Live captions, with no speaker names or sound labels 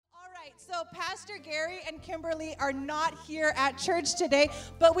Pastor Gary and Kimberly are not here at church today,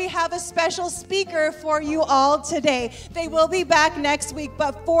 but we have a special speaker for you all today. They will be back next week,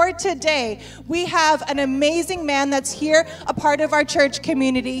 but for today, we have an amazing man that's here, a part of our church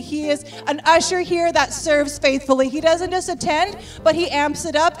community. He is an usher here that serves faithfully. He doesn't just attend, but he amps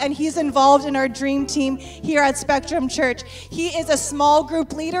it up, and he's involved in our dream team here at Spectrum Church. He is a small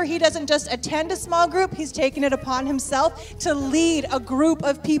group leader. He doesn't just attend a small group, he's taken it upon himself to lead a group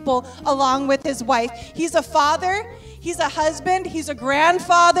of people along with his wife. He's a father, he's a husband, he's a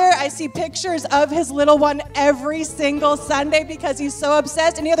grandfather. I see pictures of his little one every single Sunday because he's so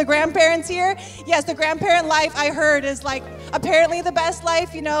obsessed. Any other grandparents here? Yes, the grandparent life, I heard, is like apparently the best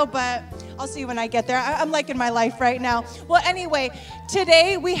life, you know, but I'll see when I get there. I'm liking my life right now. Well, anyway,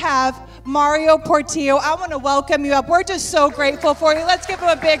 today we have Mario Portillo. I want to welcome you up. We're just so grateful for you. Let's give him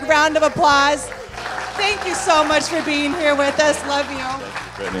a big round of applause. Thank you so much for being here with us. Love you.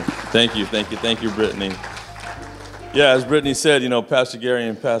 Thank you, Brittany. Yeah, as Brittany said, you know, Pastor Gary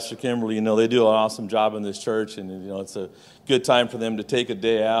and Pastor Kimberly, you know, they do an awesome job in this church, and, you know, it's a good time for them to take a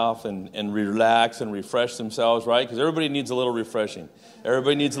day off and relax and refresh themselves, right? Because everybody needs a little refreshing.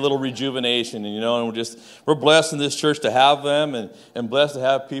 Everybody needs a little rejuvenation, and, you know, and we're blessed in this church to have them, and blessed to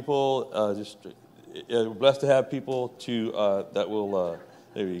have people, blessed to have people to, that will,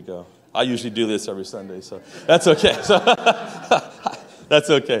 there you go. I usually do this every Sunday, so that's okay. So that's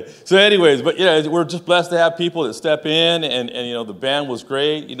okay. So anyways, but yeah, we're just blessed to have people that step in, and you know, the band was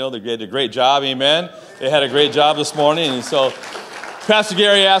great. You know, they did a great job, amen. They had a great job this morning, and so Pastor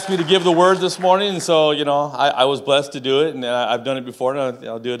Gary asked me to give the word this morning, and so, you know, I was blessed to do it, and I've done it before, and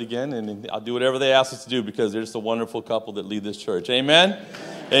I'll do it again, and I'll do whatever they ask us to do because they're just a wonderful couple that lead this church, amen?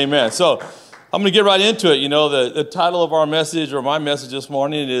 Amen. So I'm going to get right into it. You know, the title of our message, or my message this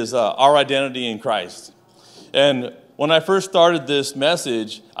morning, is Our Identity in Christ. And when I first started this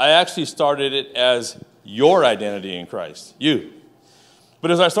message, I actually started it as Your Identity in Christ, you.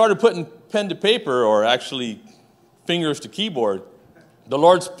 But as I started putting pen to paper, or actually fingers to keyboard, the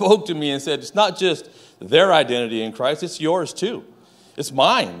Lord spoke to me and said, it's not just their identity in Christ, it's yours too. It's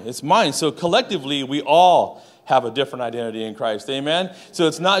mine. It's mine. So collectively, we all have a different identity in Christ. Amen? So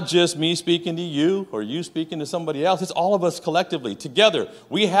it's not just me speaking to you or you speaking to somebody else. It's all of us collectively. Together,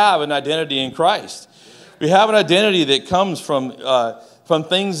 we have an identity in Christ. We have an identity that comes from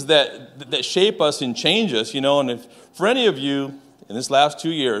things that shape us and change us, you know. And if, for any of you, in this last 2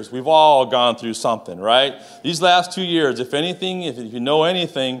 years, we've all gone through something, right? These last 2 years, if anything, if you know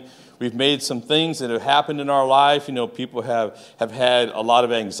anything, we've made some things that have happened in our life. You know, people have had a lot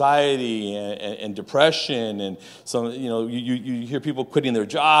of anxiety and depression, and some, you know, you hear people quitting their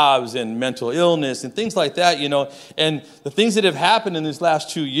jobs and mental illness and things like that, you know. And the things that have happened in these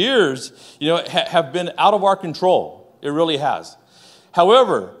last 2 years, you know, have been out of our control. It really has.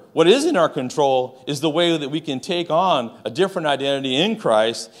 However, what is in our control is the way that we can take on a different identity in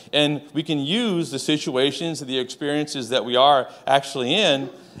Christ, and we can use the situations and the experiences that we are actually in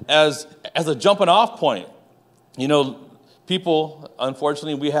as a jumping off point. You know, people,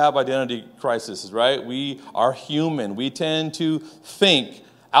 unfortunately, we have identity crises, right? We are human. We tend to think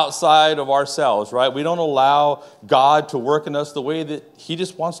outside of ourselves, right? We don't allow God to work in us the way that He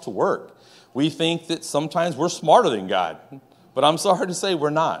just wants to work. We think that sometimes we're smarter than God. But I'm sorry to say we're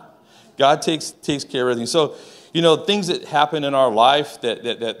not. God takes care of everything. So, you know, things that happen in our life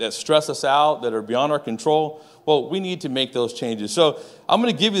that stress us out, that are beyond our control, well, we need to make those changes. So I'm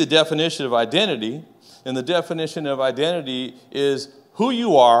going to give you the definition of identity. And the definition of identity is who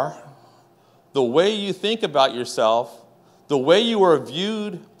you are, the way you think about yourself, the way you are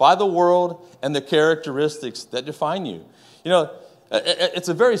viewed by the world, and the characteristics that define you. You know, it's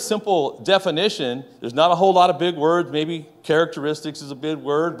a very simple definition. There's not a whole lot of big words. Maybe characteristics is a big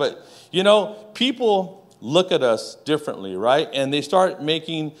word. But, you know, people look at us differently, right? And they start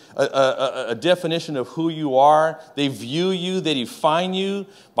making a definition of who you are. They view you, they define you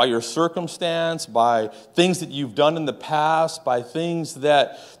by your circumstance, by things that you've done in the past, by things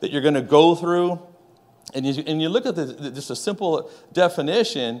that you're going to go through. And you look at just a simple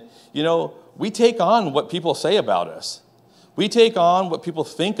definition, you know, we take on what people say about us. We take on what people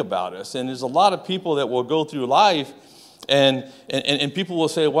think about us. And there's a lot of people that will go through life and people will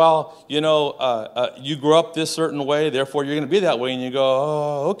say, well, you know, you grew up this certain way, therefore you're going to be that way. And you go,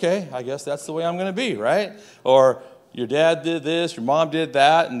 oh, okay, I guess that's the way I'm going to be, right? Or your dad did this, your mom did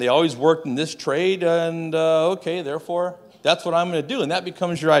that, and they always worked in this trade, and okay, therefore that's what I'm going to do. And that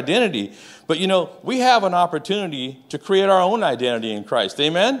becomes your identity. But, you know, we have an opportunity to create our own identity in Christ.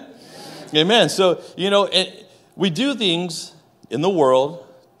 Amen? Amen. So, you know, we do things in the world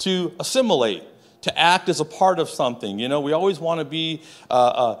to assimilate, to act as a part of something. You know, we always want to be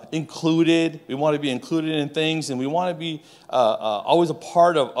included. We want to be included in things, and we want to be always a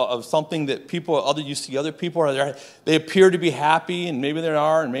part of something that you see other people are there. They appear to be happy, and maybe they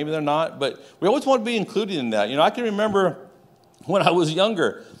are, and maybe they're not. But we always want to be included in that. You know, I can remember when I was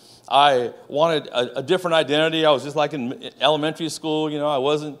younger, I wanted a different identity. I was just like in elementary school. You know, I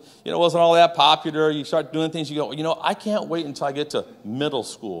wasn't all that popular. You start doing things, you go, you know, I can't wait until I get to middle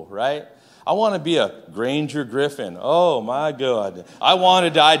school, right? I want to be a Granger Griffin. Oh, my God. I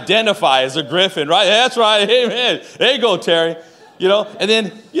wanted to identify as a Griffin, right? That's right. Amen. There you go, Terry. You know, and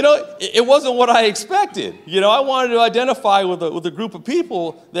then, you know, it wasn't what I expected. You know, I wanted to identify with a group of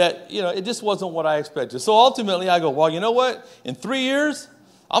people that, you know, it just wasn't what I expected. So ultimately, I go, well, you know what? In 3 years,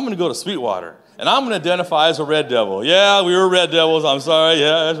 I'm going to go to Sweetwater, and I'm going to identify as a Red Devil. Yeah, we were Red Devils. I'm sorry.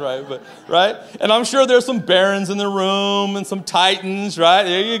 Yeah, that's right. But right? And I'm sure there's some Barons in the room and some Titans, right?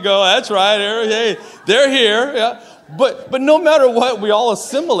 There you go. That's right. Hey, they're here. Yeah. But no matter what, we all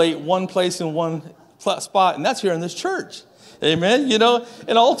assimilate one place in one spot, and that's here in this church. Amen. You know,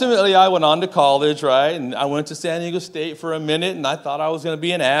 and ultimately I went on to college, right? And I went to San Diego State for a minute, and I thought I was going to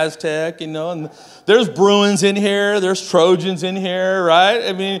be an Aztec, you know, and there's Bruins in here, there's Trojans in here, right?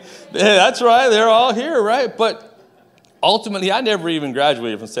 I mean, that's right, they're all here, right? But ultimately, I never even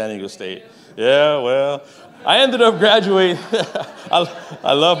graduated from San Diego State. Yeah, well, I ended up graduating.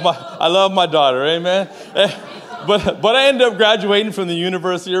 I love my daughter, amen. But I ended up graduating from the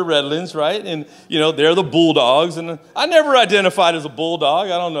University of Redlands, right? And, you know, they're the Bulldogs. And I never identified as a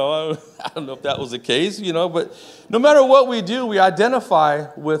Bulldog. I don't know. I don't know if that was the case, you know. But no matter what we do, we identify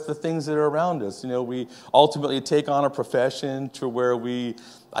with the things that are around us. You know, we ultimately take on a profession to where we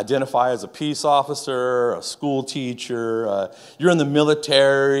identify as a peace officer, a school teacher, you're in the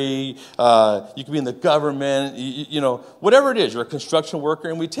military, you can be in the government, you know, whatever it is, you're a construction worker,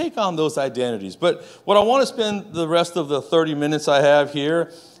 and we take on those identities. But what I want to spend the rest of the 30 minutes I have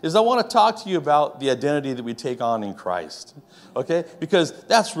here is I want to talk to you about the identity that we take on in Christ, okay? Because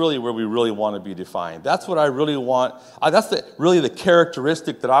that's really where we really want to be defined. That's what I really want. That's really the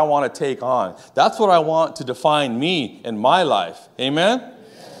characteristic that I want to take on. That's what I want to define me in my life. Amen?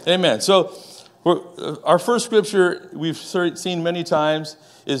 Amen. So our first scripture we've seen many times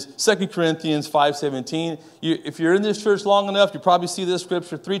is 2 Corinthians 5:17. If you're in this church long enough, you probably see this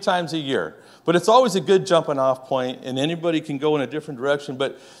scripture 3 times a year. But it's always a good jumping off point, and anybody can go in a different direction.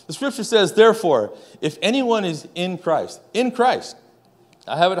 But the scripture says, therefore, if anyone is in Christ,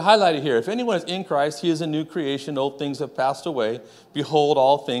 I have it highlighted here. If anyone is in Christ, he is a new creation. Old things have passed away. Behold,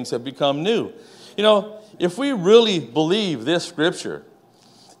 all things have become new. You know, if we really believe this scripture,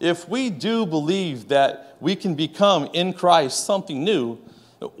 if we do believe that we can become in Christ something new,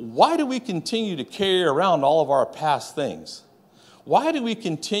 why do we continue to carry around all of our past things? Why do we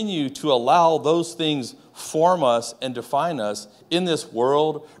continue to allow those things form us and define us in this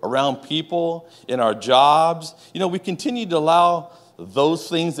world, around people, in our jobs? You know, we continue to allow those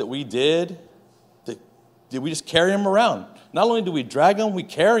things that we did we just carry them around. Not only do we drag them, we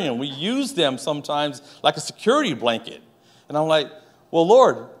carry them. We use them sometimes like a security blanket. And I'm like, well,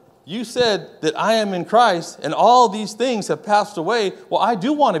 Lord, you said that I am in Christ and all these things have passed away. Well, I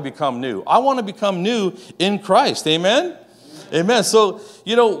do want to become new. I want to become new in Christ. Amen? Amen. So,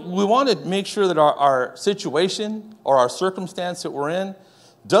 you know, we want to make sure that our situation or our circumstance that we're in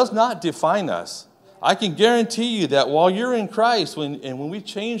does not define us. I can guarantee you that while you're in Christ, when we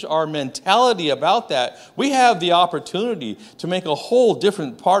change our mentality about that, we have the opportunity to make a whole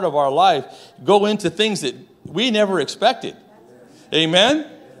different part of our life go into things that we never expected.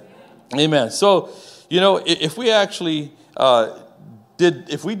 Amen? Amen. So, you know, if we actually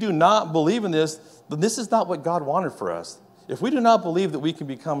if we do not believe in this, then this is not what God wanted for us. If we do not believe that we can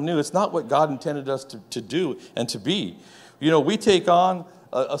become new, it's not what God intended us to do and to be. You know, we take on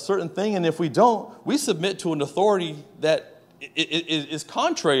a certain thing, and if we don't, we submit to an authority that is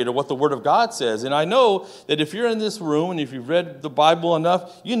contrary to what the Word of God says. And I know that if you're in this room and if you've read the Bible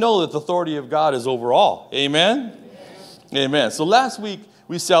enough, you know that the authority of God is over all. Amen? Amen. So last week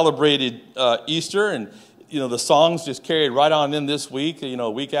we celebrated Easter, and you know the songs just carried right on in this week. You know,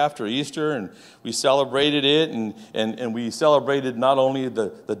 a week after Easter, and we celebrated it, and we celebrated not only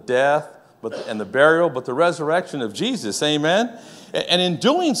the death and the burial, but the resurrection of Jesus. Amen. And in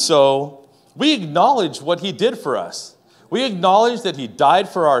doing so, we acknowledge what he did for us. We acknowledge that he died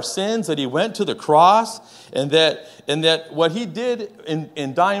for our sins, that he went to the cross, and that what he did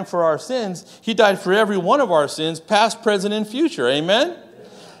in dying for our sins, he died for every one of our sins, past, present, and future. Amen?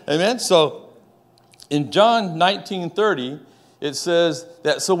 Amen? So in John 19:30, it says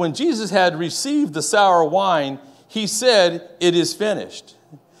that, so when Jesus had received the sour wine, he said, it is finished.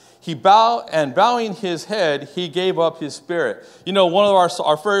 He bowing his head, he gave up his spirit. You know, one of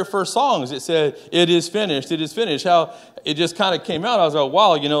our very first songs, it said, "It is finished, it is finished." How it just kind of came out. I was like,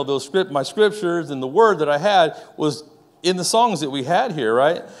 wow, you know, my scriptures and the word that I had was in the songs that we had here,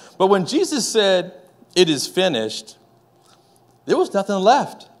 right? But when Jesus said, "It is finished," there was nothing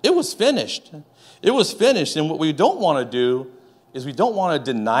left. It was finished. It was finished. And what we don't want to do is we don't want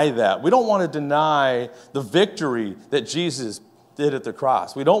to deny that. We don't want to deny the victory that Jesus did at the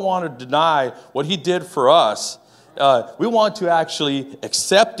cross. We don't want to deny what he did for us. We want to actually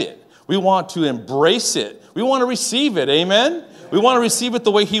accept it. We want to embrace it. We want to receive it. Amen? We want to receive it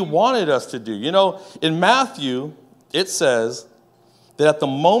the way he wanted us to do. You know, in Matthew, it says that at the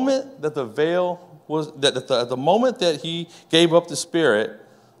moment that the veil was, at the moment that he gave up the Spirit,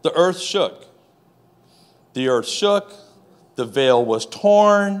 the earth shook. The earth shook. The veil was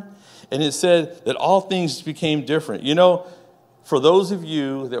torn. And it said that all things became different. You know, for those of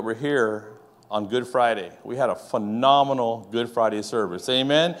you that were here on Good Friday, we had a phenomenal Good Friday service.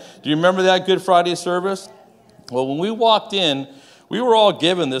 Amen? Do you remember that Good Friday service? Well, when we walked in, we were all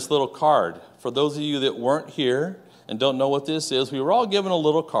given this little card. For those of you that weren't here and don't know what this is, we were all given a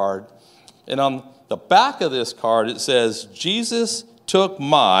little card. And on the back of this card, it says, "Jesus took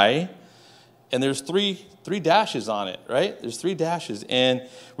my," and there's three dashes on it, right? There's 3 dashes. And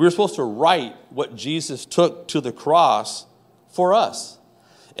we were supposed to write what Jesus took to the cross for us.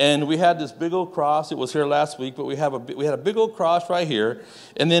 And we had this big old cross. It was here last week, but we had a big old cross right here.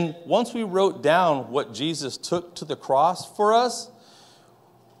 And then once we wrote down what Jesus took to the cross for us,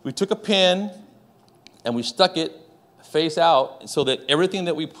 we took a pen and we stuck it face out so that everything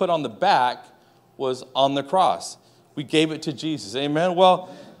that we put on the back was on the cross. We gave it to Jesus. Amen? Well,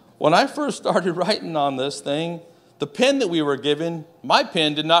 when I first started writing on this thing, the pen that we were given, my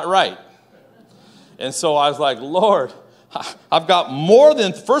pen did not write. And so I was like, Lord, I've got more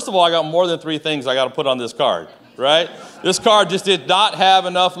than, first of all, I got more than 3 things I got to put on this card, right? This card just did not have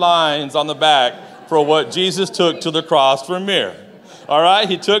enough lines on the back for what Jesus took to the cross for me. All right?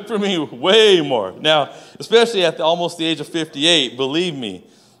 He took for me way more. Now, especially at almost the age of 58, believe me,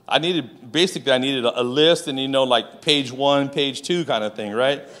 I needed a list and, you know, like page 1, page 2 kind of thing,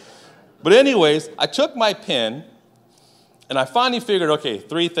 right? But anyways, I took my pen and I finally figured, okay,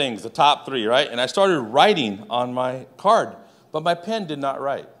 3 things, the top 3, right? And I started writing on my card, but my pen did not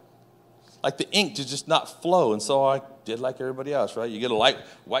write. Like the ink did just not flow. And so I did like everybody else, right? You get a light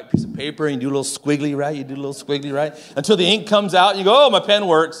white piece of paper and you do a little squiggly, right? You do a little squiggly, right? Until the ink comes out and you go, oh, my pen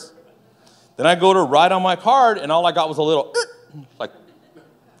works. Then I go to write on my card and all I got was a little, like,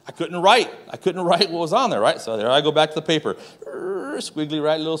 I couldn't write. I couldn't write what was on there, right? So there I go back to the paper. Squiggly,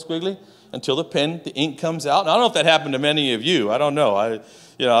 right? Little squiggly. Until the ink comes out. And I don't know if that happened to many of you. I don't know. I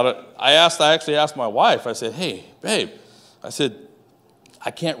actually asked my wife. I said, hey, babe. I said, I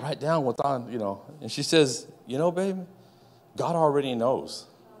can't write down what's on, you know. And she says, you know, babe, God already knows.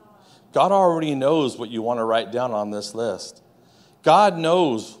 God already knows what you want to write down on this list. God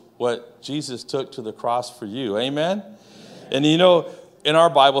knows what Jesus took to the cross for you. Amen? And, you know, in our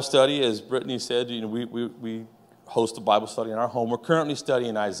Bible study, as Brittany said, you know, we host a Bible study in our home. We're currently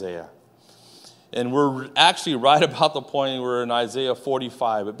studying Isaiah. And we're actually right about the point we're in Isaiah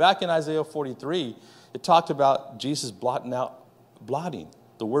 45. But back in Isaiah 43, it talked about Jesus blotting,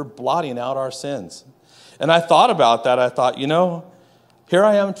 the word blotting out our sins. And I thought about that. I thought, you know, here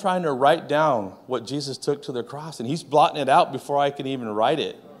I am trying to write down what Jesus took to the cross, and he's blotting it out before I can even write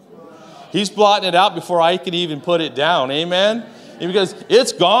it. He's blotting it out before I can even put it down. Amen? Because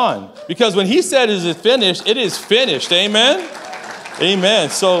it's gone. Because when he said it is finished, it is finished. Amen? Amen.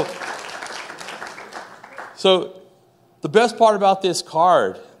 So the best part about this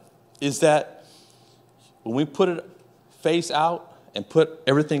card is that when we put it face out and put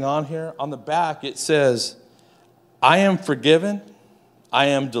everything on here, on the back it says, I am forgiven, I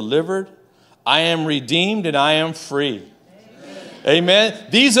am delivered, I am redeemed, and I am free. Amen.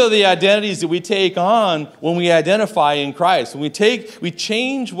 These are the identities that we take on when we identify in Christ. When we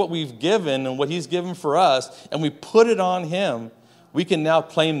change what we've given and what he's given for us, and we put it on him, we can now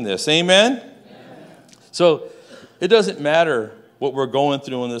claim this. Amen? Amen. So it doesn't matter what we're going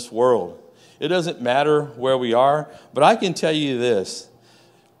through in this world. It doesn't matter where we are. But I can tell you this.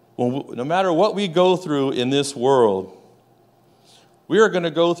 No matter what we go through in this world, we are going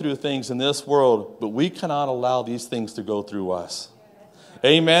to go through things in this world, but we cannot allow these things to go through us.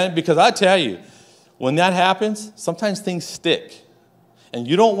 Amen? Because I tell you, when that happens, sometimes things stick. And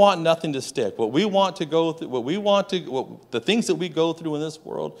you don't want nothing to stick. What we want to go through, the things that we go through in this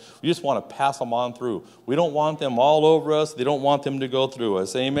world, we just want to pass them on through. We don't want them all over us. They don't want them to go through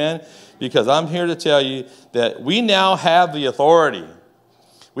us. Amen? Because I'm here to tell you that we now have the authority.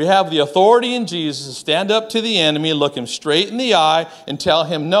 We have the authority in Jesus to stand up to the enemy, look him straight in the eye, and tell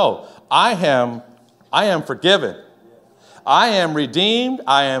him, no, I am forgiven. I am redeemed.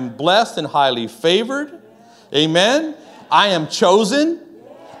 I am blessed and highly favored. Amen. I am chosen.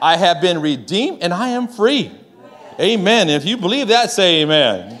 I have been redeemed, and I am free. Amen. If you believe that, say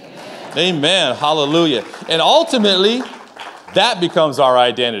amen. Amen. Hallelujah. And ultimately, that becomes our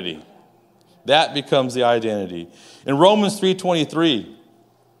identity. That becomes the identity. In Romans 3:23,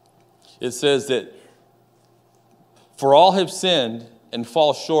 it says that for all have sinned and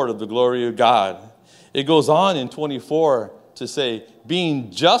fall short of the glory of God. It goes on in 24 to say,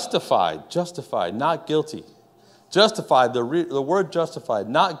 being justified, not guilty. Justified, the word justified,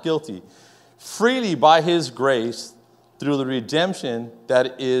 not guilty, freely by his grace through the redemption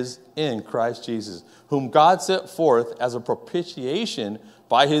that is in Christ Jesus, whom God set forth as a propitiation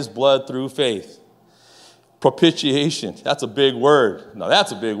by his blood through faith. Propitiation, that's a big word. No,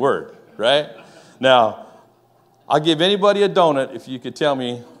 that's a big word, right? Now, I'll give anybody a donut if you could tell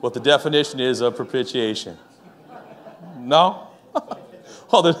me what the definition is of propitiation. No?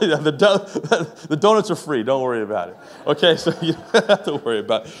 Oh, the donuts are free. Don't worry about it. Okay, so you don't have to worry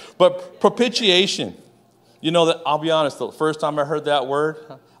about it. But propitiation, you know, that I'll be honest, the first time I heard that word,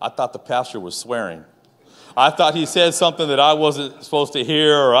 I thought the pastor was swearing. I thought he said something that I wasn't supposed to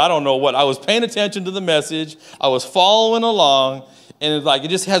hear, or I don't know what. I was paying attention to the message. I was following along. And it's like, it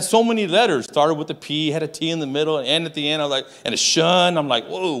just had so many letters. Started with a P, had a T in the middle, and at the end, I was like, and a shun. I'm like,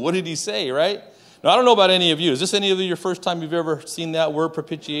 whoa, what did he say, right? Now, I don't know about any of you. Is this any of you your first time you've ever seen that word,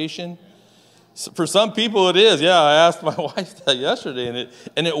 propitiation? For some people, it is. Yeah, I asked my wife that yesterday,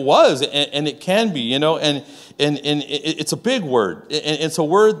 and it was, and it can be, you know, and it's a big word. And it's a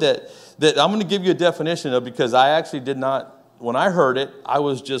word that I'm going to give you a definition of, because I actually did not, when I heard it, I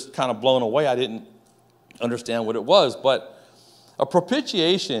was just kind of blown away. I didn't understand what it was, but a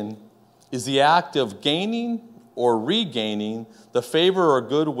propitiation is the act of gaining or regaining the favor or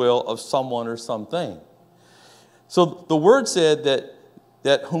goodwill of someone or something. So the word said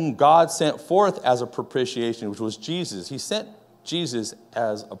that whom God sent forth as a propitiation, which was Jesus. He sent Jesus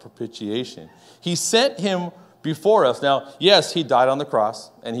as a propitiation. He sent him before us. Now, yes, he died on the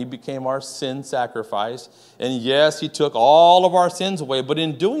cross, and he became our sin sacrifice. And yes, he took all of our sins away. But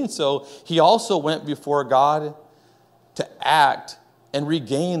in doing so, he also went before God to act and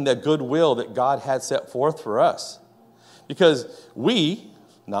regain the goodwill that God had set forth for us. Because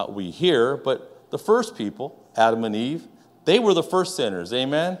not we here, but the first people, Adam and Eve, they were the first sinners,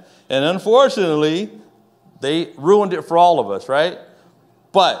 amen? And unfortunately, they ruined it for all of us, right?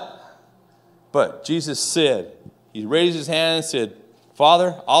 But Jesus said, he raised his hand and said,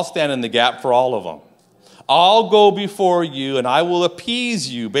 Father, I'll stand in the gap for all of them. I'll go before you and I will appease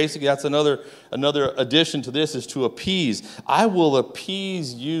you. Basically, that's another addition to this, is to appease. I will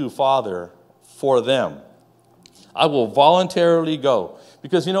appease you, Father, for them. I will voluntarily go.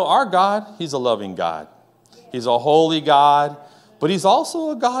 Because, you know, our God, he's a loving God. He's a holy God. But he's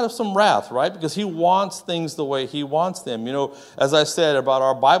also a God of some wrath, right? Because he wants things the way he wants them. You know, as I said about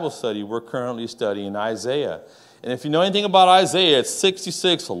our Bible study, we're currently studying Isaiah. And if you know anything about Isaiah, it's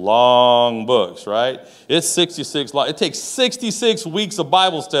 66 long books, right? It's 66 long. It takes 66 weeks of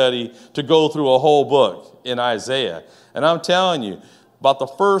Bible study to go through a whole book in Isaiah. And I'm telling you, about the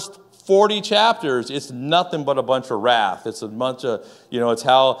first 40 chapters, it's nothing but a bunch of wrath. It's a bunch of, it's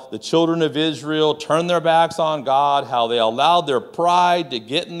how the children of Israel turned their backs on God, how they allowed their pride to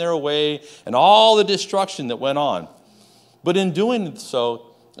get in their way, and all the destruction that went on. But in doing so,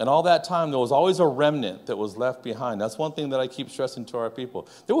 and all that time, there was always a remnant that was left behind. That's one thing that I keep stressing to our people.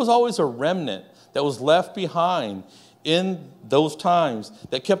 There was always a remnant that was left behind in those times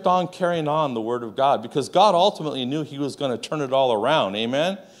that kept on carrying on the word of God, because God ultimately knew he was going to turn it all around.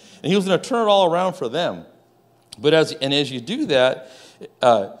 Amen? And he was going to turn it all around for them. But as you do that,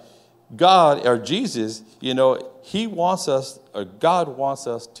 God, or Jesus, he wants us, or God wants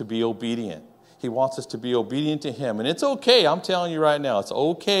us to be obedient. He wants us to be obedient to him. And it's okay, I'm telling you right now, it's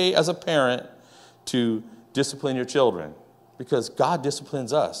okay as a parent to discipline your children, because God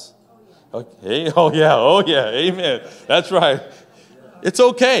disciplines us. Okay. Oh yeah, amen. That's right. It's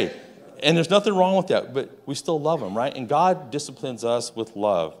okay. And there's nothing wrong with that, but we still love him, right? And God disciplines us with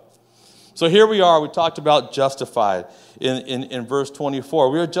love. So here we are. We talked about justified in verse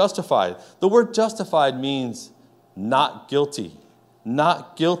 24. We are justified. The word justified means not guilty.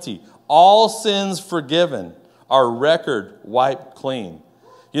 Not guilty. All sins forgiven, our record wiped clean.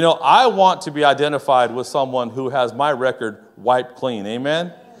 I want to be identified with someone who has my record wiped clean.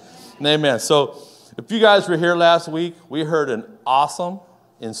 Amen? Amen. So if you guys were here last week, we heard an awesome,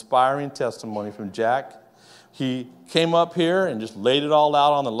 inspiring testimony from Jack. He came up here and just laid it all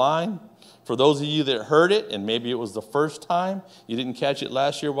out on the line. For those of you that heard it, and maybe it was the first time, you didn't catch it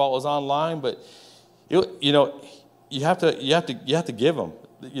last year while it was online, but you have to give him.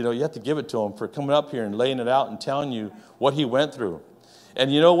 You have to give it to him for coming up here and laying it out and telling you what he went through.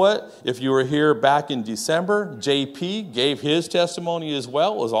 And you know what? If you were here back in December, JP gave his testimony as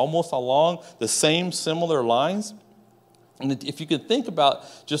well. It was almost along the same similar lines. And if you can think about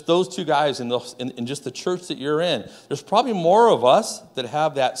just those two guys in just the church that you're in, there's probably more of us that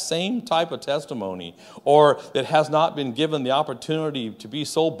have that same type of testimony, or that has not been given the opportunity to be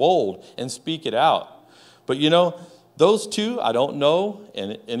so bold and speak it out. But those two, I don't know,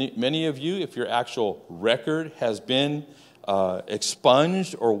 and many of you, if your actual record has been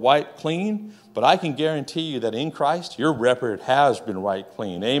expunged or wiped clean, but I can guarantee you that in Christ, your record has been wiped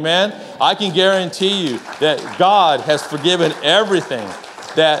clean. Amen? I can guarantee you that God has forgiven everything.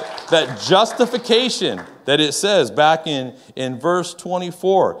 That justification that it says back in verse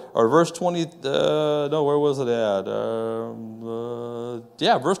 24, or verse 20, where was it at?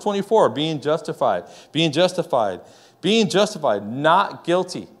 Verse 24, being justified, not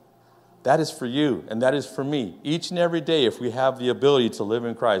guilty. That is for you, and that is for me, each and every day, if we have the ability to live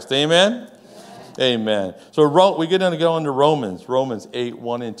in Christ. Amen? Amen. So we're going to go into Romans 8,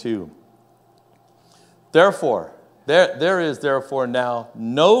 1 and 2. Therefore, there is therefore now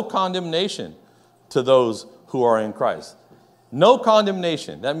no condemnation to those who are in Christ. No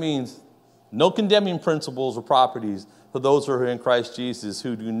condemnation. That means no condemning principles or properties for those who are in Christ Jesus,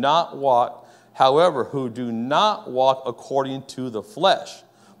 who do not walk according to the flesh,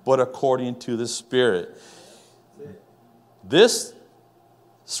 but according to the Spirit. This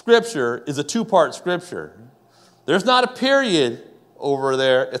scripture is a two-part scripture. There's not a period over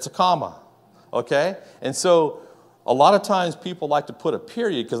there, it's a comma. Okay? And so a lot of times people like to put a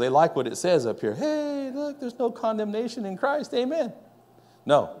period because they like what it says up here. Hey, look, there's no condemnation in Christ. Amen.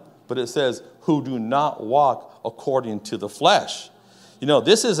 No, but it says, who do not walk according to the flesh.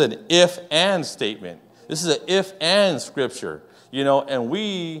 This is an if-and statement. This is an if-and scripture. And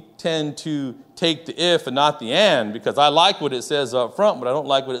we tend to take the if and not the and, because I like what it says up front, but I don't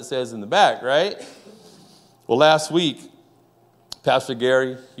like what it says in the back, right? Well, last week, Pastor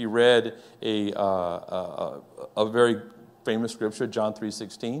Gary, he read a very famous scripture, John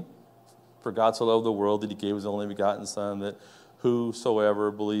 3:16. For God so loved the world that he gave his only begotten Son, that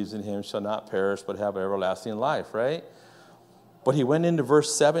whosoever believes in him shall not perish but have everlasting life, right? But he went into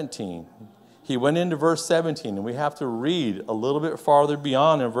verse 17. And we have to read a little bit farther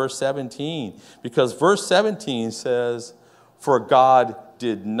beyond in verse 17, because verse 17 says, for God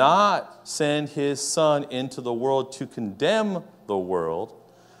did not send his Son into the world to condemn the world,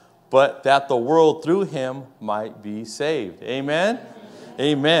 but that the world through him might be saved. Amen?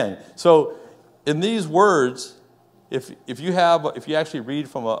 Amen. So in these words, if you actually read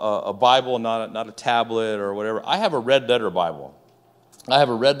from a Bible, not a tablet or whatever, I have a red letter Bible. I have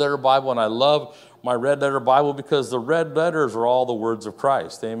a red letter Bible, and I love my red letter Bible because the red letters are all the words of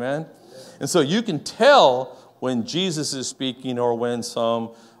Christ. Amen? And so you can tell when Jesus is speaking or when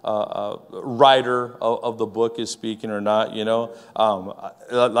some writer of the book is speaking or not,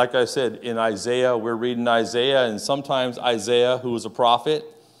 like I said, in Isaiah, we're reading Isaiah, and sometimes Isaiah, who is a prophet,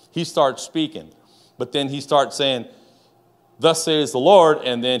 he starts speaking. But then he starts saying, thus says the Lord,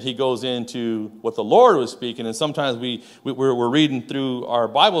 and then he goes into what the Lord was speaking. And sometimes we're reading through our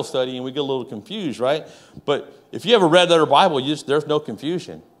Bible study and we get a little confused, right? But if you have a red letter Bible, there's no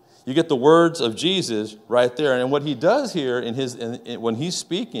confusion. You get the words of Jesus right there. And what he does here when he's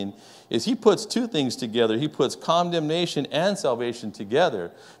speaking is he puts two things together. He puts condemnation and salvation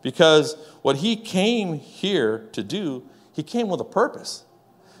together, because what he came here to do, he came with a purpose.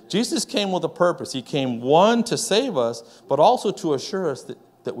 Jesus came with a purpose. He came, one, to save us, but also to assure us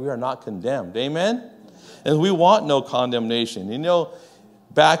that we are not condemned. Amen? And we want no condemnation.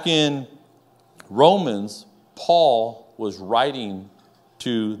 Back in Romans, Paul was writing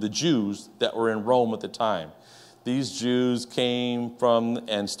to the Jews that were in Rome at the time. These Jews came from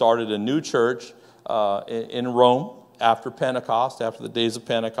and started a new church in Rome after Pentecost, after the days of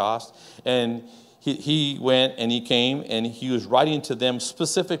Pentecost. And he went and he came and he was writing to them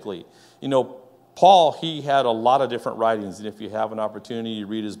specifically. Paul, he had a lot of different writings. And if you have an opportunity, you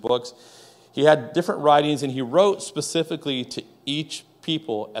read his books. He had different writings, and he wrote specifically to each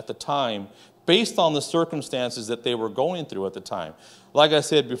people at the time based on the circumstances that they were going through at the time. Like I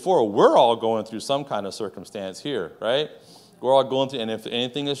said before, we're all going through some kind of circumstance here, right? We're all going through, and if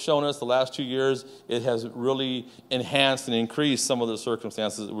anything has shown us the last 2 years, it has really enhanced and increased some of the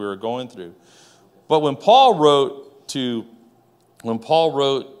circumstances that we were going through. But when Paul wrote to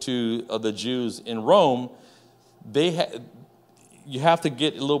the Jews in Rome, you have to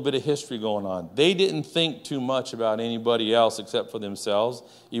get a little bit of history going on. They didn't think too much about anybody else except for themselves,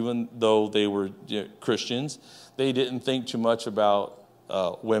 even though they were Christians. They didn't think too much about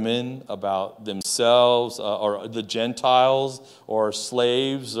women, about themselves, or the Gentiles, or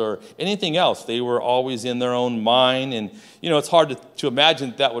slaves, or anything else. They were always in their own mind. And, it's hard to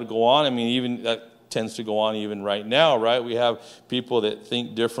imagine that would go on. I mean, even that tends to go on even right now, right? We have people that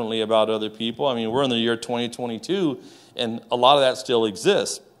think differently about other people. I mean, we're in the year 2022, and a lot of that still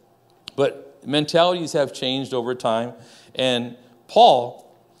exists. But mentalities have changed over time. And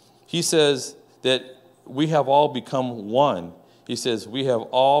Paul, he says that we have all become one. He says we have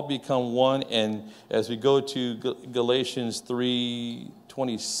all become one. And as we go to Galatians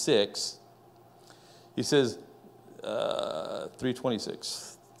 3:26, he says, 3:26.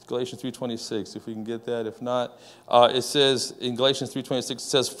 Galatians 3:26, if we can get that. If not, it says in Galatians 3:26, it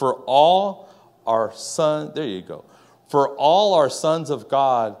says, for all are sons, there you go. For all are sons of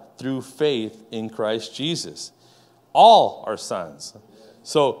God through faith in Christ Jesus. All are sons.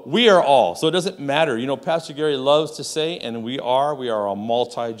 So we are all. So it doesn't matter. Pastor Gary loves to say, and we are a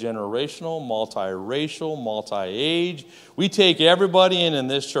multi-generational, multi-racial, multi-age. We take everybody in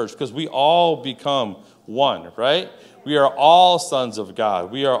this church because we all become one, right? We are all sons of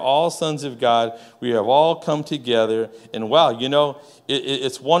God. We are all sons of God. We have all come together. And wow,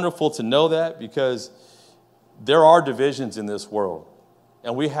 it's wonderful to know that, because there are divisions in this world.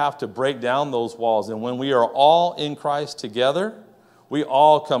 And we have to break down those walls. And when we are all in Christ together, we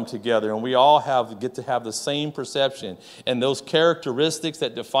all come together, and we all get to have the same perception. And those characteristics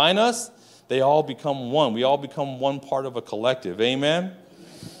that define us, they all become one. We all become one part of a collective. Amen?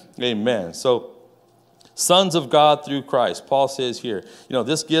 Amen. So, sons of God through Christ. Paul says here,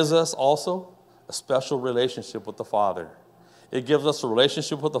 this gives us also a special relationship with the Father. It gives us a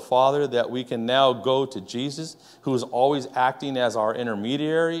relationship with the Father that we can now go to Jesus, who is always acting as our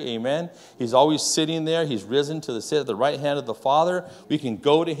intermediary. Amen. He's always sitting there. He's risen to sit at the right hand of the Father. We can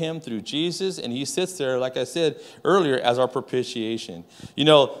go to him through Jesus, and he sits there, like I said earlier, as our propitiation.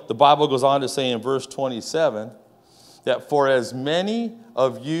 The Bible goes on to say in verse 27 that for as many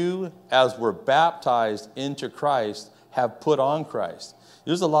of you as were baptized into Christ have put on Christ.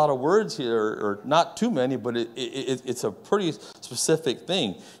 There's a lot of words here, or not too many, but it's a pretty specific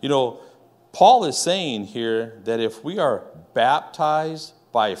thing. Paul is saying here that if we are baptized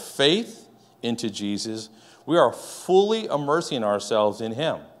by faith into Jesus, we are fully immersing ourselves in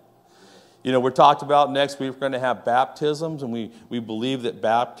him. We're talked about next week, we're going to have baptisms, and we believe that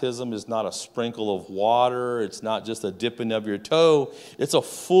baptism is not a sprinkle of water. It's not just a dipping of your toe. It's a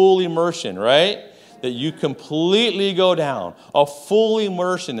full immersion, right? That you completely go down, a full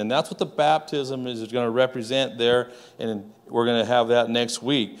immersion. And that's what the baptism is going to represent there. And we're going to have that next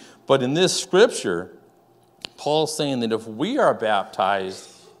week. But in this scripture, Paul's saying that if we are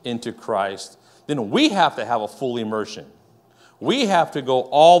baptized into Christ, then we have to have a full immersion. We have to go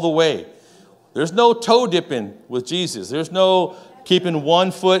all the way. There's no toe dipping with Jesus. There's no keeping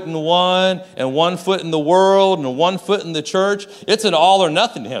 1 foot in one and 1 foot in the world and 1 foot in the church. It's an all or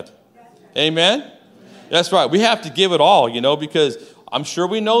nothing hit. Amen? That's right. We have to give it all, because I'm sure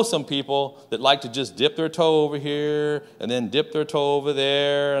we know some people that like to just dip their toe over here and then dip their toe over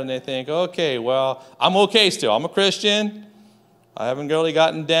there, and they think, okay, well, I'm okay still. I'm a Christian. I haven't really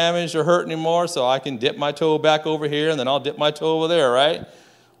gotten damaged or hurt anymore, so I can dip my toe back over here, and then I'll dip my toe over there, right?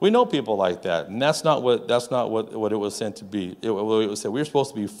 We know people like that, and that's not what it was sent to be. It was said we're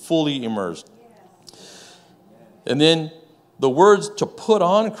supposed to be fully immersed. And then the words to put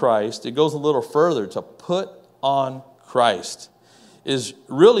on Christ, it goes a little further. To put on Christ is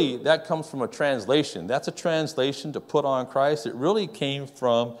really, that comes from a translation. That's a translation, to put on Christ. It really came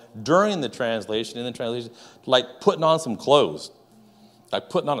from during the translation, in the translation, like putting on some clothes, like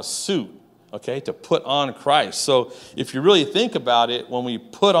putting on a suit, okay, to put on Christ. So if you really think about it, when we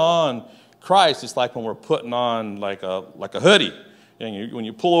put on Christ, it's like when we're putting on like a hoodie. When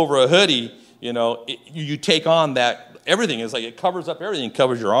you pull over a hoodie, you take on that. Everything is like, it covers up everything. It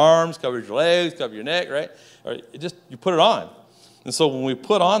covers your arms, covers your legs, covers your neck, right? Or you put it on. And so when we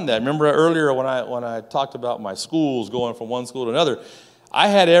put on that, remember earlier when I talked about my schools, going from one school to another, I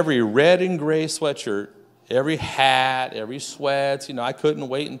had every red and gray sweatshirt, every hat, every sweats. I couldn't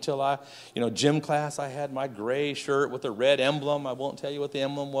wait until gym class, I had my gray shirt with a red emblem. I won't tell you what the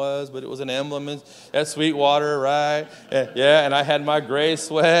emblem was, but it was an emblem at Sweetwater, right? Yeah, and I had my gray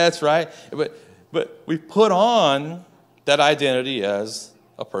sweats, right? But we put on that identity as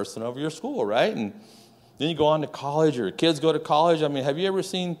a person of your school, right? And Then you go on to college, or kids go to college. I mean, have you ever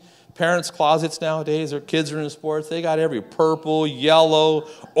seen parents' closets nowadays? Their kids are in sports. They got every purple, yellow,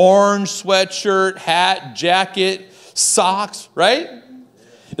 orange sweatshirt, hat, jacket, socks, right?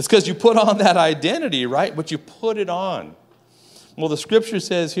 It's because you put on that identity, right? But you put it on. Well, the scripture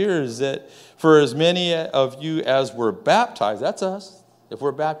says here is that for as many of you as were baptized, that's us, if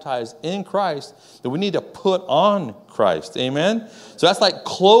we're baptized in Christ, then we need to put on Christ. Amen? So that's like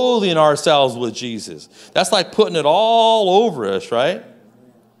clothing ourselves with Jesus. That's like putting it all over us, right?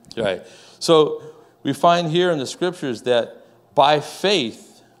 Right. So we find here in the scriptures that by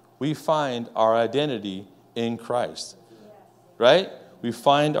faith, we find our identity in Christ. Right? We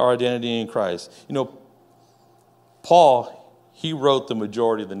find our identity in Christ. You know, Paul, he wrote the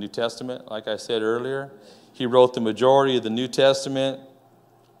majority of the New Testament, like I said earlier. He wrote the majority of the New Testament.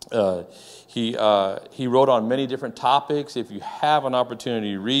 He wrote on many different topics. If you have an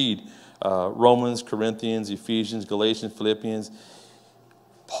opportunity, read Romans, Corinthians, Ephesians, Galatians, Philippians.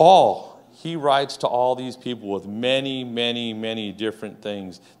 Paul, he writes to all these people with many, many, many different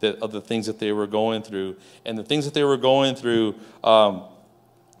things, of the things that they were going through. And the things that they were going through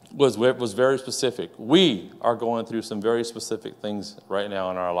was very specific. We are going through some very specific things right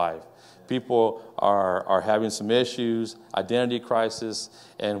now in our life. People are having some issues, identity crisis,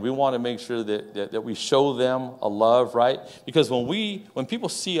 and we want to make sure that we show them a love, right? Because when people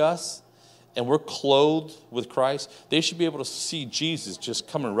see us and we're clothed with Christ, they should be able to see Jesus just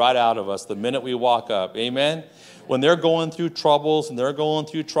coming right out of us the minute we walk up. Amen? When they're going through troubles and they're going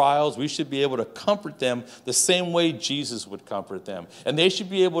through trials, we should be able to comfort them the same way Jesus would comfort them. And they should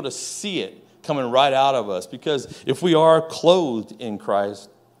be able to see it coming right out of us, because if we are clothed in Christ,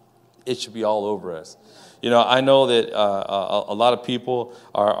 it should be all over us. You know, I know that a lot of people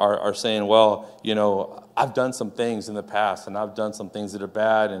are saying, well, you know, I've done some things in the past, and I've done some things that are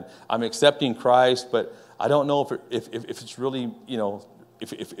bad, and I'm accepting Christ, but I don't know if it's really, you know,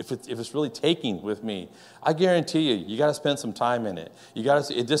 if it's really taking with me. I guarantee you got to spend some time in it. You got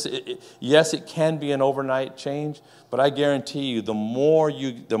to. Yes, it can be an overnight change, but I guarantee you, the more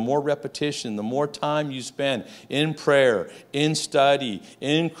repetition, the more time you spend in prayer, in study,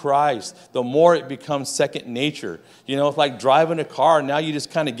 in Christ, the more it becomes second nature. You know, it's like driving a car. Now you just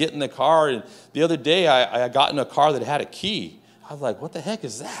kind of get in the car. And the other day, I got in a car that had a key. I was like, what the heck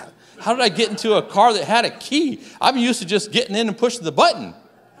is that? How did I get into a car that had a key? I'm used to just getting in and pushing the button,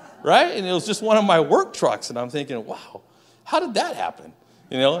 right? And it was just one of my work trucks. And I'm thinking, wow, how did that happen?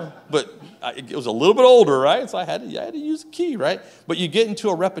 You know, but it was a little bit older, right? So I had to use a key, right? But you get into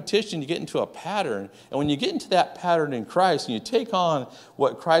a repetition, you get into a pattern. And when you get into that pattern in Christ and you take on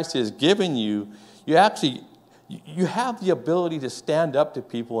what Christ has given you, you have the ability to stand up to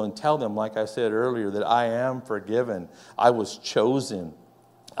people and tell them, like I said earlier, that I am forgiven. I was chosen.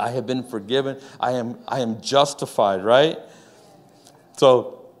 I have been forgiven. I am justified, right?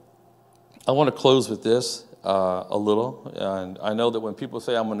 So I want to close with this a little. And I know that when people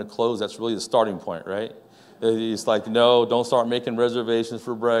say I'm going to close, that's really the starting point, right? It's like, no, don't start making reservations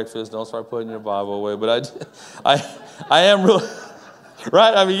for breakfast. Don't start putting your Bible away. But I am really...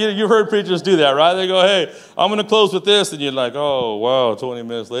 Right? I mean, you've heard preachers do that, right? They go, hey, I'm going to close with this. And you're like, oh, wow, 20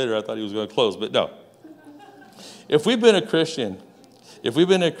 minutes later, I thought he was going to close. But no. If we've been a Christian any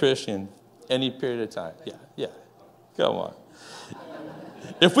period of time, yeah, come on.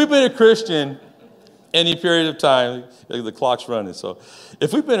 If we've been a Christian any period of time, the clock's running, so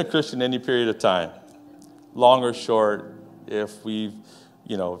if we've been a Christian any period of time, long or short, if we're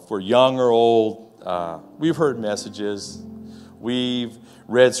young or old, we've heard messages, we've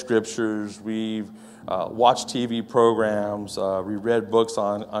read scriptures, we've watched TV programs, we read books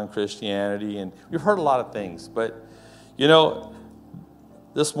on Christianity, and we've heard a lot of things. But, you know,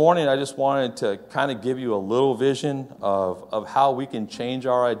 this morning I just wanted to kind of give you a little vision of how we can change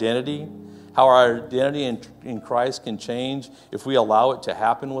our identity, how our identity in Christ can change if we allow it to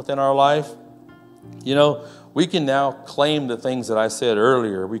happen within our life. You know, we can now claim the things that I said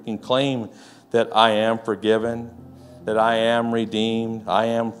earlier. We can claim that I am forgiven, that I am redeemed, I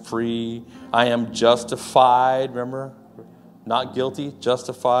am free, I am justified, remember? Not guilty,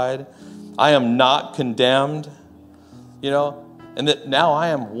 justified. I am not condemned, you know, and that now I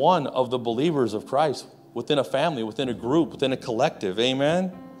am one of the believers of Christ within a family, within a group, within a collective,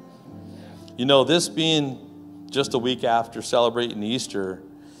 amen? You know, this being just a week after celebrating Easter,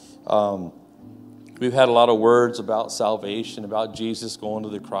 we've had a lot of words about salvation, about Jesus going to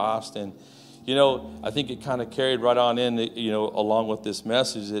the cross, and you know, I think it kind of carried right on in, you know, along with this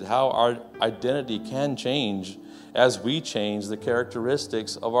message, that how our identity can change as we change the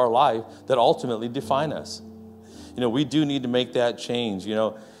characteristics of our life that ultimately define us. You know, we do need to make that change. You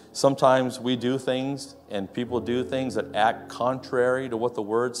know, sometimes we do things and people do things that act contrary to what the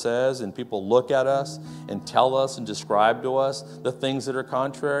Word says, and people look at us and tell us and describe to us the things that are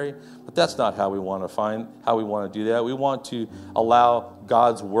contrary. But that's not how we want to do that. We want to allow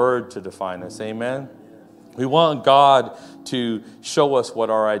God's Word to define us. Amen? We want God to show us what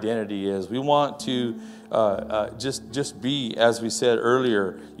our identity is. We want to just be, as we said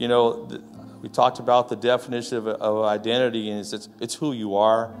earlier, we talked about the definition of identity, and it's who you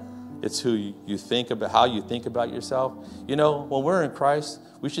are. It's who you think about, how you think about yourself. When we're in Christ,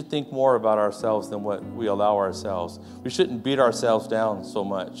 we should think more about ourselves than what we allow ourselves. We shouldn't beat ourselves down so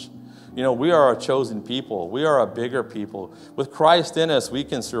much. We are a chosen people. We are a bigger people. With Christ in us, we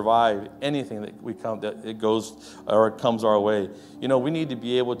can survive anything that comes our way. We need to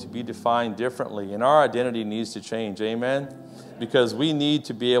be able to be defined differently, and our identity needs to change. Amen? Because we need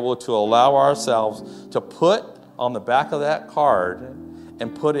to be able to allow ourselves to put on the back of that card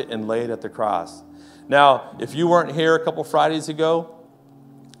and put it and lay it at the cross. Now, if you weren't here a couple Fridays ago,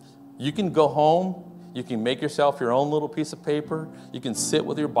 you can go home. You can make yourself your own little piece of paper. You can sit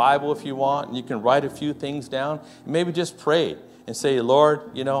with your Bible if you want, and you can write a few things down. And maybe just pray and say,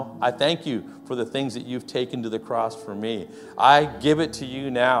 Lord, I thank you for the things that you've taken to the cross for me. I give it to you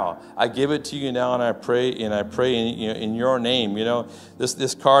now. I give it to you now, and I pray in your name.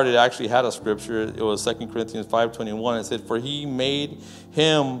 This card, it actually had a scripture. It was 2 Corinthians 5:21. It said, for he made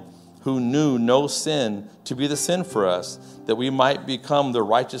him who knew no sin to be the sin for us, that we might become the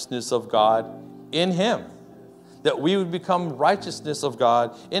righteousness of God in him. That we would become righteousness of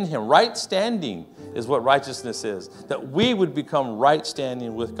God in him. Right standing is what righteousness is. That we would become right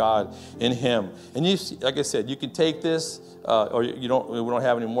standing with God in him. And like I said, you can take this, or we don't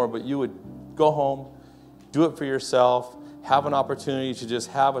have any more, but you would go home, do it for yourself, have an opportunity to just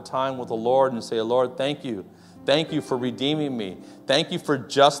have a time with the Lord and say, Lord, thank you. Thank you for redeeming me. Thank you for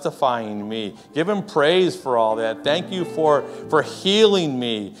justifying me. Give him praise for all that. Thank you for healing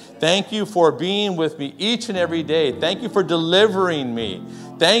me. Thank you for being with me each and every day. Thank you for delivering me.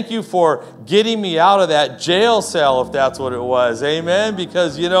 Thank you for getting me out of that jail cell, if that's what it was. Amen?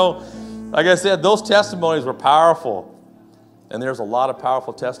 Because, like I said, those testimonies were powerful. And there's a lot of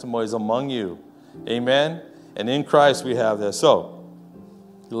powerful testimonies among you. Amen? And in Christ we have this. So,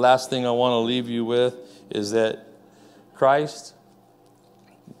 the last thing I want to leave you with is that Christ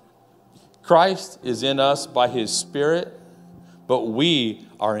is in us by his Spirit, but we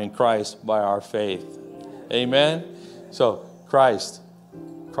are in Christ by our faith. Amen? So, Christ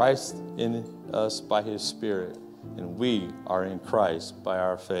in us by his Spirit, and we are in Christ by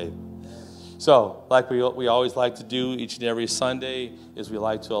our faith. So, like we always like to do each and every Sunday, is we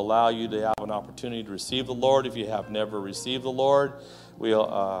like to allow you to have an opportunity to receive the Lord if you have never received the Lord.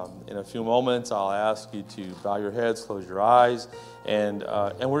 In a few moments, I'll ask you to bow your heads, close your eyes, and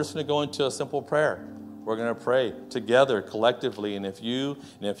we're just going to go into a simple prayer. We're going to pray together, collectively. And if you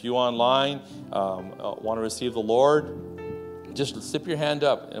online want to receive the Lord, just slip your hand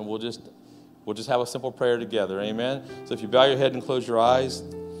up, and we'll just have a simple prayer together. Amen. So if you bow your head and close your eyes,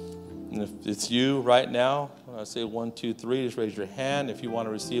 and if it's you right now, I say 1, 2, 3, just raise your hand if you want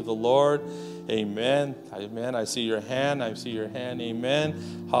to receive the Lord. Amen. Amen. I see your hand. I see your hand.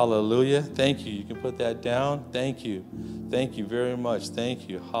 Amen. Hallelujah. Thank you. You can put that down. Thank you. Thank you very much. Thank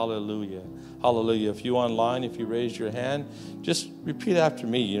you. Hallelujah. Hallelujah. If you online, if you raise your hand, just repeat after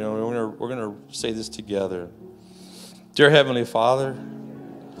me. We're going to say this together. Dear Heavenly Father,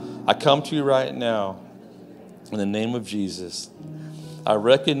 I come to you right now in the name of Jesus. I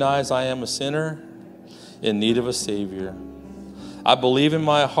recognize I am a sinner in need of a Savior. I believe in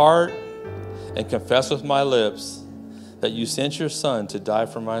my heart and confess with my lips that you sent your Son to die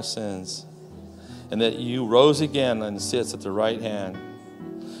for my sins, and that you rose again and sits at the right hand.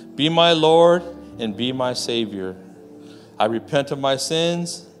 Be my Lord and be my Savior. I repent of my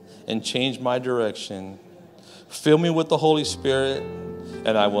sins and change my direction. Fill me with the Holy Spirit,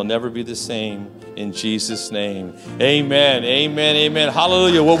 and I will never be the same. In Jesus' name. Amen. Amen. Amen.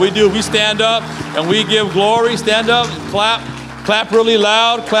 Hallelujah. What we do, we stand up and we give glory. Stand up and clap. Clap really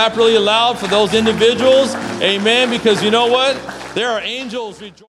loud. Clap really loud for those individuals. Amen. Because you know what? There are angels rejoicing.